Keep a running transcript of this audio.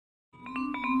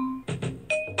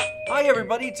Hi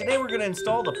everybody, today we're going to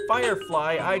install the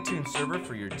Firefly iTunes server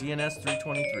for your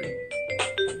DNS-323.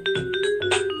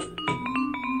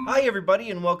 Hi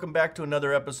everybody and welcome back to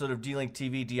another episode of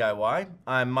D-LinkTV D.I.Y.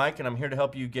 I'm Mike and I'm here to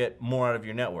help you get more out of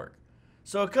your network.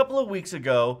 So a couple of weeks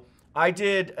ago, I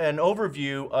did an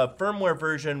overview of firmware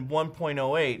version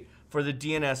 1.08 for the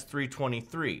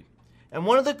DNS-323. And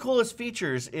one of the coolest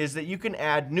features is that you can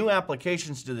add new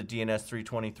applications to the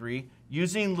DNS-323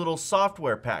 using little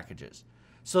software packages.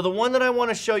 So the one that I want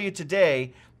to show you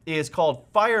today is called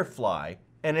Firefly,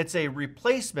 and it's a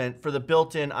replacement for the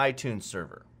built-in iTunes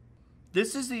server.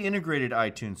 This is the integrated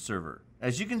iTunes server.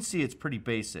 As you can see, it's pretty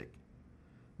basic.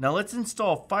 Now let's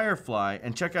install Firefly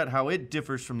and check out how it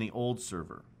differs from the old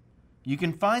server. You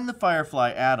can find the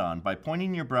Firefly add-on by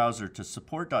pointing your browser to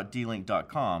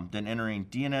support.dlink.com, then entering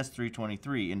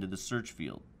DNS-323 into the search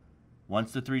field.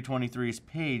 Once the 323's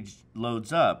page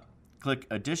loads up, click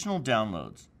Additional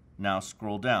Downloads. Now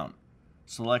scroll down.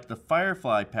 Select the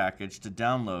Firefly package to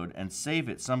download and save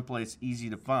it someplace easy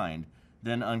to find,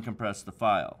 then uncompress the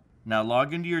file. Now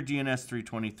log into your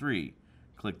DNS-323.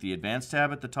 Click the Advanced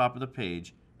tab at the top of the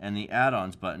page and the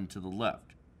Add-ons button to the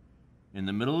left. In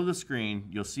the middle of the screen,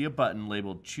 you'll see a button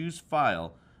labeled Choose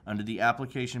File under the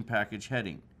Application Package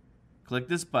heading. Click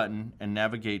this button and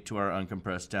navigate to our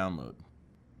uncompressed download.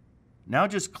 Now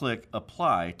just click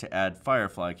Apply to add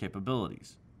Firefly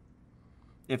capabilities.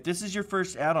 If this is your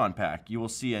first add-on pack, you will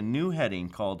see a new heading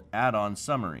called Add-on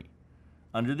Summary.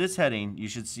 Under this heading, you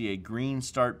should see a green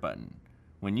Start button.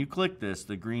 When you click this,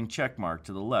 the green check mark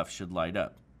to the left should light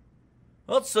up.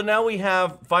 Well, so now we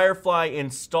have Firefly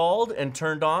installed and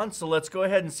turned on, so let's go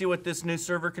ahead and see what this new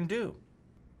server can do.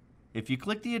 If you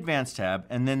click the Advanced tab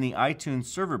and then the iTunes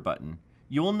Server button,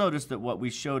 you will notice that what we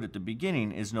showed at the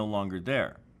beginning is no longer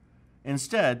there.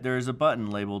 Instead, there is a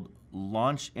button labeled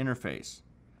Launch Interface.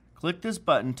 Click this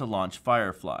button to launch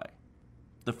Firefly.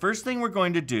 The first thing we're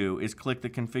going to do is click the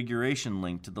configuration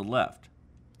link to the left.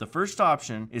 The first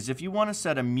option is if you want to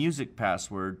set a music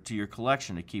password to your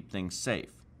collection to keep things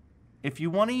safe. If you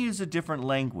want to use a different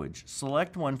language,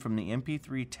 select one from the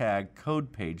MP3 tag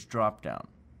code page dropdown.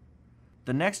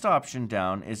 The next option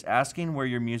down is asking where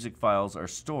your music files are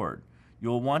stored. You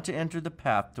will want to enter the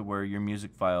path to where your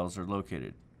music files are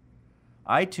located.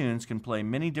 iTunes can play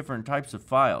many different types of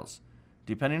files.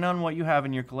 Depending on what you have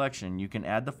in your collection, you can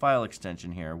add the file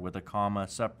extension here with a comma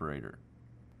separator.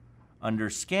 Under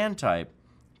Scan Type,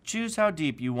 choose how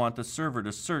deep you want the server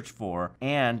to search for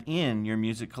and in your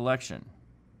music collection.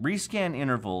 Rescan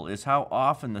interval is how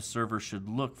often the server should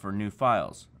look for new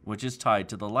files, which is tied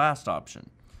to the last option.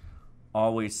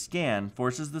 Always Scan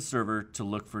forces the server to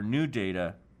look for new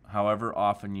data however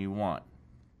often you want.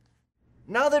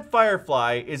 Now that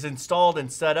Firefly is installed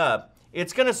and set up,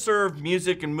 it's going to serve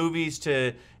music and movies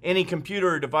to any computer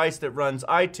or device that runs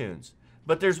iTunes.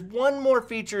 But there's one more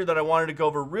feature that I wanted to go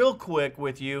over real quick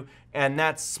with you, and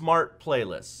that's Smart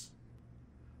Playlists.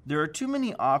 There are too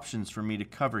many options for me to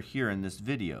cover here in this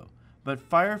video, but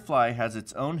Firefly has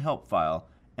its own help file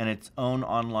and its own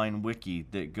online wiki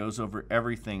that goes over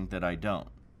everything that I don't.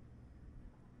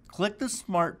 Click the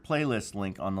Smart Playlist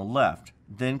link on the left,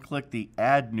 then click the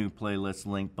Add New Playlist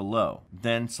link below,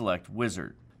 then select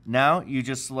Wizard. Now you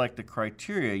just select the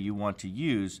criteria you want to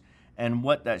use and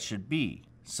what that should be,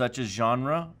 such as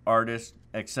genre, artist,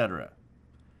 etc.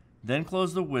 Then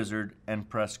close the wizard and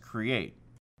press Create.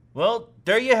 Well,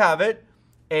 there you have it.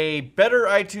 A better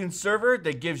iTunes server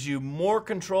that gives you more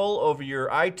control over your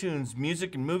iTunes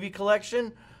music and movie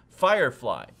collection,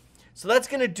 Firefly. So that's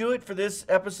going to do it for this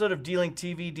episode of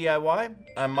D-LinkTV DIY.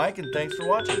 I'm Mike and thanks for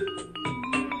watching.